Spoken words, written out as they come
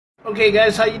Okay,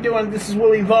 guys, how you doing? This is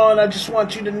Willie Vaughn. I just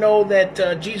want you to know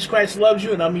that Jesus Christ loves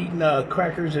you, and I'm eating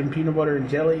crackers and peanut butter and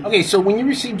jelly. Okay, so when you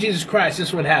receive Jesus Christ, this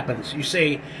is what happens. You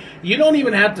say, you don't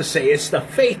even have to say, it's the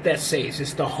faith that saves.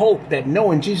 It's the hope that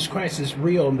knowing Jesus Christ is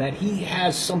real and that he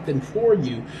has something for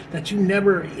you that you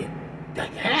never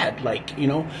had,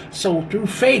 So through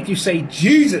faith, you say,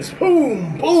 Jesus,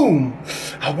 boom, boom,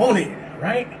 I want it,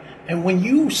 right? And when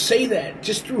you say that,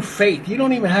 just through faith, you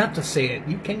don't even have to say it.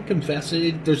 You can confess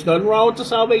it. There's nothing wrong with the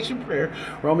salvation prayer.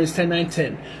 Romans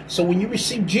 10:9-10. So when you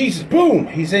receive Jesus, boom,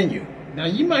 he's in you. Now,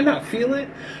 you might not feel it.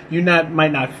 You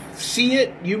might not see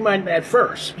it. You might at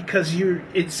first, because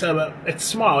it's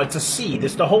small. It's a seed.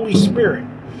 It's the Holy Spirit.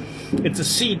 It's a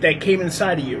seed that came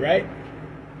inside of you, right?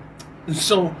 And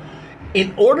so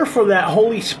in order for that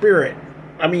Holy Spirit,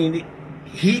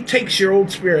 he takes your old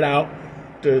spirit out,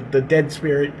 the dead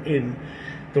spirit, in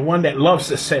the one that loves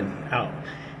to sin out.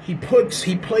 He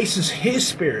places his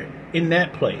spirit in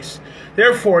that place.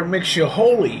 Therefore, it makes you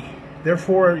holy.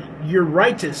 Therefore, you're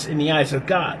righteous in the eyes of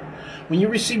God. When you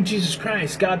receive Jesus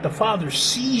Christ, God the Father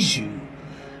sees you.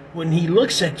 When he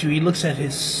looks at you, he looks at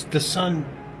the Son,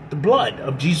 the blood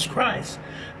of Jesus Christ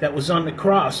that was on the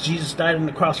cross. Jesus died on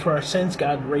the cross for our sins.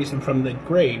 God raised him from the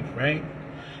grave, right?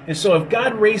 And so if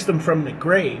God raised him from the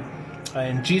grave,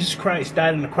 and Jesus Christ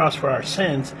died on the cross for our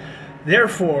sins,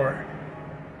 therefore,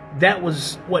 that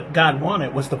was what God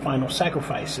wanted, was the final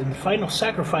sacrifice. And the final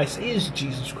sacrifice is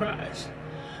Jesus Christ.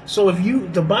 So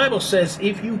the Bible says,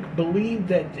 if you believe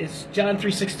that, it's John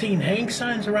 3:16, hang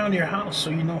signs around your house so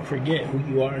you don't forget who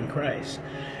you are in Christ.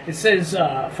 It says,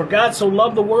 for God so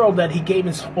loved the world that he gave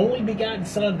his only begotten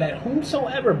Son, that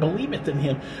whomsoever believeth in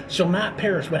him shall not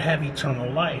perish but have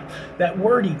eternal life. That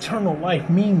word eternal life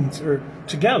means, or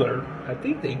together, I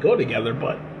think they go together,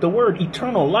 but the word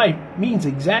eternal life means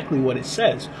exactly what it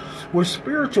says. We're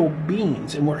spiritual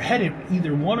beings, and we're headed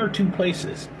either one or two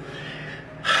places.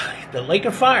 The lake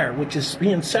of fire, which is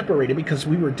being separated because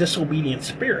we were disobedient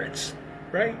spirits,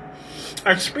 right?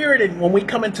 Our spirit, when we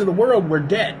come into the world, we're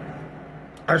dead.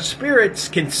 Our spirits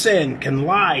can sin, can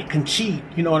lie, can cheat.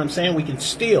 You know what I'm saying? We can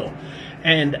steal.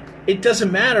 And it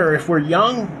doesn't matter if we're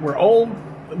young, we're old,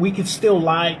 we can still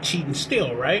lie, cheat, and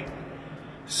steal, right?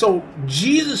 So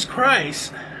Jesus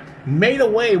Christ made a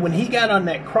way when he got on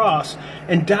that cross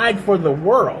and died for the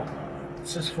world. It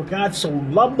says, for God so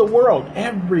loved the world,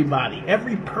 everybody,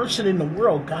 every person in the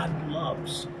world, God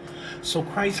loves. So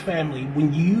Christ family,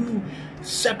 when you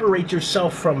separate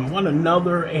yourself from one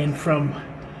another and from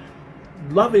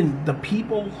loving the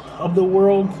people of the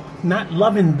world, not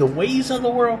loving the ways of the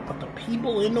world, but the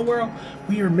people in the world,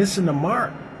 we are missing the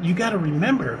mark. You got to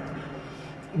remember,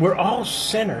 we're all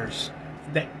sinners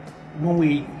that when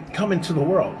we come into the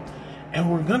world,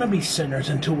 and we're going to be sinners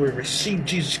until we receive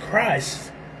Jesus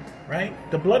Christ, right?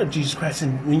 The blood of Jesus Christ.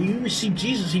 And when you receive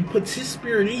Jesus, he puts his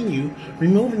spirit in you,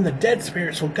 removing the dead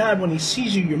spirit. So God, when he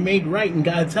sees you, you're made right in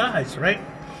God's eyes, right?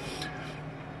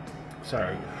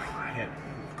 Sorry, I had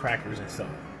crackers and stuff.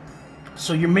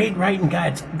 So you're made right in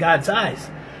God's eyes,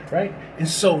 right? And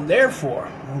so therefore,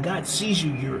 when God sees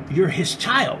you, you're his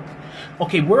child.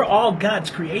 Okay, we're all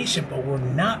God's creation, but we're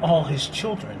not all his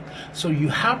children. So you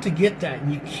have to get that.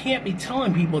 And you can't be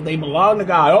telling people they belong to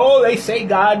God. Oh, they say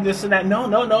God, this and that. No,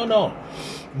 no, no, no.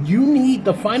 You need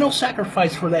the final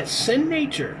sacrifice for that sin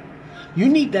nature. You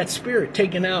need that spirit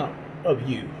taken out of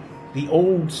you. The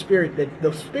old spirit,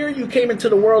 the spirit you came into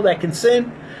the world that can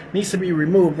sin, needs to be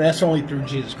removed. And that's only through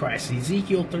Jesus Christ.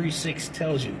 Ezekiel 36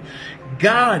 tells you,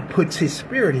 God puts his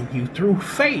spirit in you through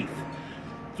faith.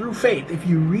 Through faith. If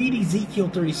you read Ezekiel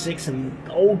 36 in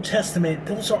the Old Testament,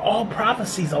 those are all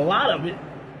prophecies. A lot of it,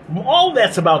 all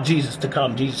that's about Jesus to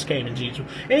come. Jesus came and Jesus.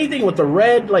 Anything with the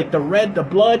red, the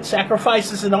blood,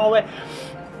 sacrifices and all that,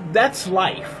 that's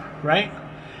life, right?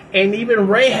 And even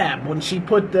Rahab, when she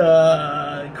put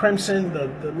the crimson,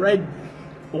 the red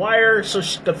wire, so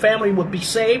the family would be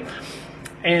saved,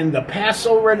 and the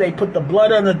Passover, they put the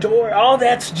blood on the door, all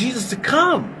that's Jesus to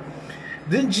come.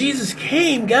 Then Jesus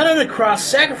came, got on the cross,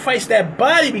 sacrificed that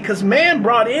body because man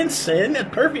brought in sin.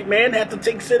 That perfect man had to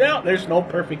take sin out. There's no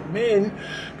perfect man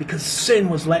because sin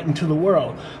was let into the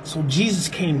world. So Jesus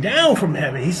came down from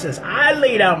heaven. He says, I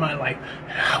laid out my life.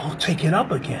 I will take it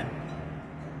up again.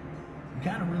 You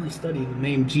got to really study the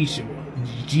name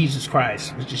Jesus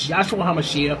Christ, which is Yahshua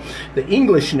HaMashiach. The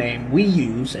English name we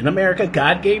use in America,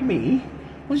 God gave me,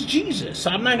 was Jesus. So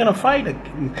I'm not going to fight it.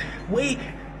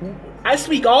 I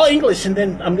speak all English, and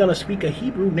then I'm going to speak a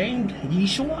Hebrew named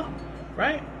Yeshua,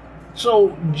 right?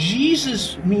 So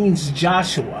Jesus means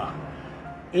Joshua.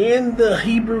 In the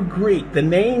Hebrew Greek, the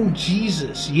name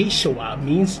Jesus, Yeshua,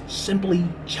 means simply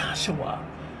Joshua.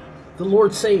 The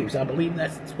Lord saves. I believe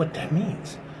that's what that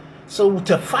means. So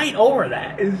to fight over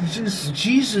that, it's just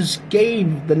Jesus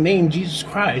gave the name Jesus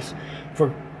Christ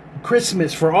for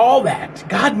Christmas, for all that.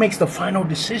 God makes the final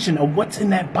decision of what's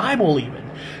in that Bible even.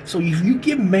 So if you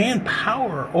give man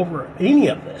power over any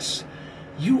of this,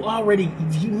 you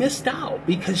missed out,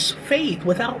 because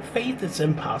without faith, it's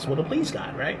impossible to please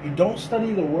God, right? You don't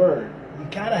study the Word. You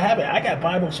gotta have it. I got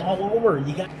Bibles all over.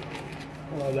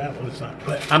 Well, that was not.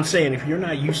 But I'm saying, if you're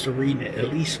not used to reading it,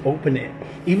 at least open it,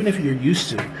 even if you're used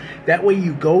to. That way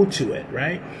you go to it,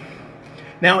 right?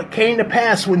 Now it came to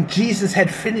pass, when Jesus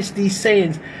had finished these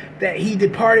sayings, that he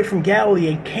departed from Galilee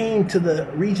and came to the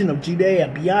region of Judea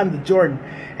beyond the Jordan,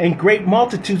 and great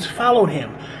multitudes followed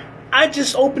him. I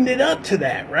just opened it up to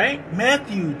that, right?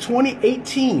 Matthew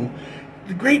 20:18.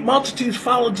 The great multitudes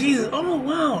followed Jesus. Oh,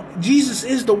 wow. Jesus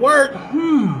is the Word.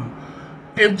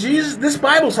 If this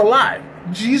Bible's alive.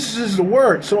 Jesus is the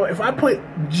Word. So if I put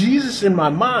Jesus in my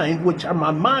mind, which my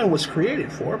mind was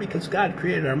created for, because God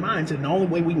created our minds, and the only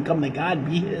way we can come to God and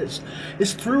be His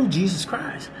is through Jesus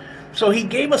Christ. So He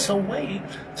gave us a way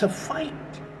to fight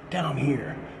down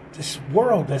here. This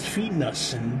world that's feeding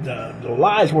us, and the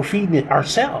lies we're feeding it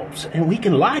ourselves. And we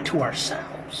can lie to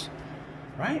ourselves,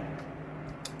 right?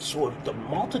 So if the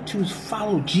multitudes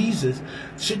follow Jesus,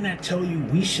 shouldn't that tell you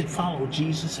we should follow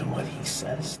Jesus and what He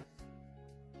says?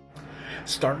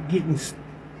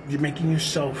 You're making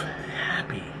yourself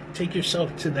happy. Take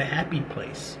yourself to the happy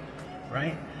place,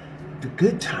 right? The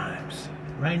good times,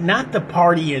 right? Not the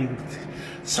party and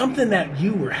something that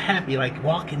you were happy, like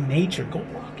walk in nature. Go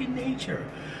walk in nature.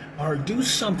 Or do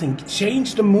something.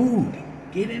 Change the mood.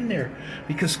 Get in there.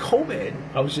 Because COVID,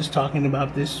 I was just talking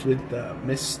about this with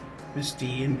Miss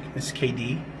D and Miss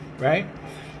KD, right?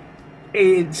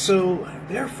 And so,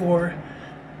 therefore,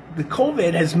 the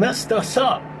COVID has messed us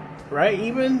up, right?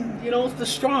 Even, the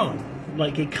strong.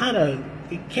 Like, it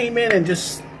came in and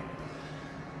just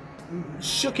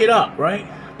shook it up, right?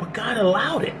 But God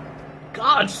allowed it.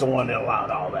 God's the one that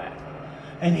allowed all that.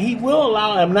 And He will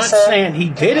allow it. I'm not saying He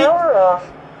did it.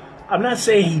 I'm not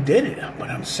saying He did it, but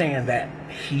I'm saying that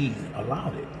He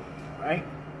allowed it, right?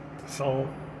 So,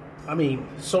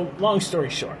 long story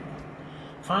short,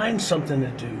 find something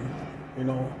to do,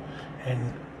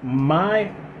 and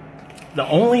the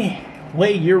only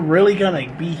way you're really going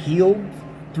to be healed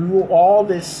through all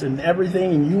this and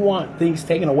everything, and you want things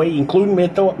taken away, including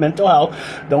mental health,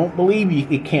 don't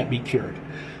believe it can't be cured.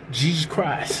 Jesus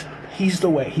Christ, He's the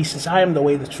way. He says, I am the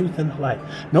way, the truth, and the life.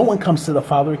 No one comes to the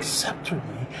Father except through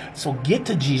me. So get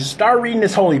to Jesus. Start reading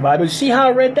this Holy Bible. You see how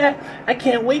I read that? I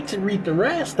can't wait to read the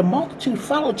rest. The multitude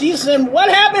followed Jesus. And what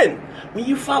happened? When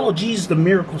you follow Jesus, the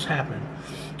miracles happen.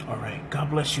 All right. God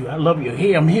bless you. I love you.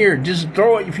 Hey, I'm here. Just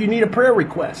throw it if you need a prayer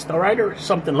request. All right? Or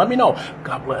something. Let me know.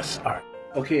 God bless. All right.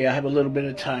 Okay, I have a little bit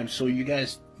of time. So you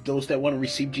guys, those that want to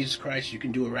receive Jesus Christ, you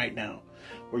can do it right now.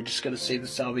 We're just going to say the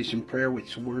salvation prayer,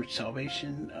 which the word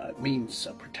salvation means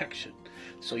protection.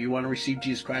 So you want to receive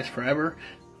Jesus Christ forever,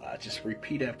 just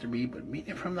repeat after me, but mean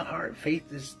it from the heart.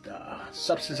 Faith is the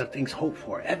substance of things hoped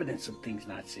for, evidence of things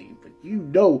not seen. But you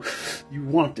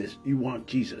want this. You want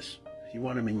Jesus. You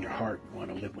want Him in your heart. You want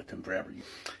to live with Him forever.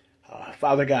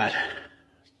 Father God,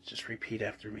 just repeat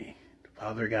after me.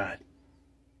 Father God,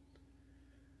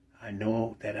 I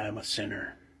know that I'm a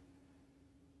sinner.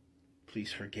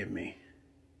 Please forgive me.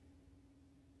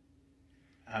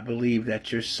 I believe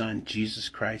that your Son, Jesus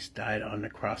Christ, died on the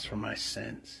cross for my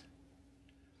sins.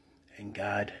 And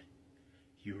God,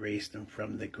 you raised Him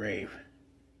from the grave.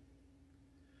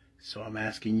 So I'm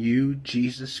asking you,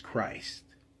 Jesus Christ,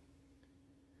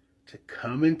 to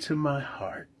come into my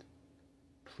heart,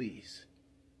 please,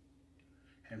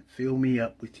 and fill me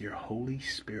up with your Holy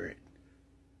Spirit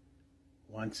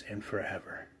once and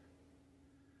forever.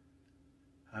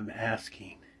 I'm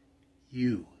asking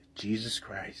you, Jesus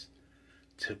Christ,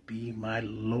 to be my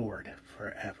Lord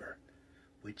forever,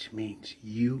 which means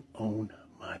you own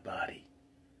my body.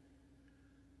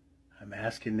 I'm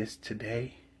asking this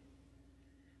today,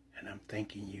 and I'm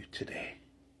thanking you today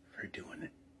for doing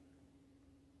it.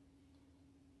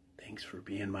 Thanks for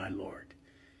being my Lord.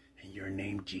 In your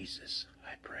name, Jesus,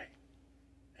 I pray.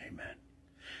 Amen.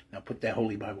 Now put that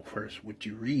Holy Bible first. What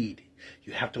you read,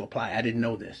 you have to apply. I didn't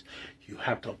know this. You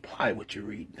have to apply what you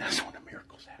read. That's when the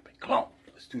miracles happen. Come on,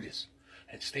 let's do this.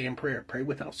 And stay in prayer. Pray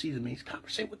without ceasing means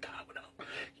conversate with God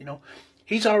without,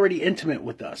 He's already intimate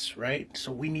with us, right?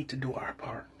 So we need to do our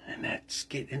part. And that's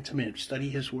get intimate. Study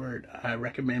His Word. I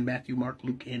recommend Matthew, Mark,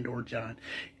 Luke, and or John.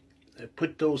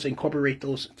 Incorporate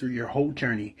those through your whole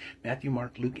journey. Matthew,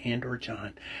 Mark, Luke, and or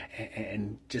John.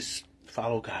 And just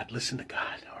follow God. Listen to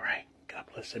God. All right. God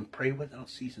bless. And pray without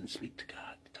ceasing. Speak to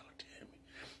God. Talk to Him.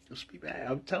 Just be bad.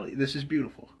 I'm telling you, this is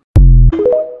beautiful.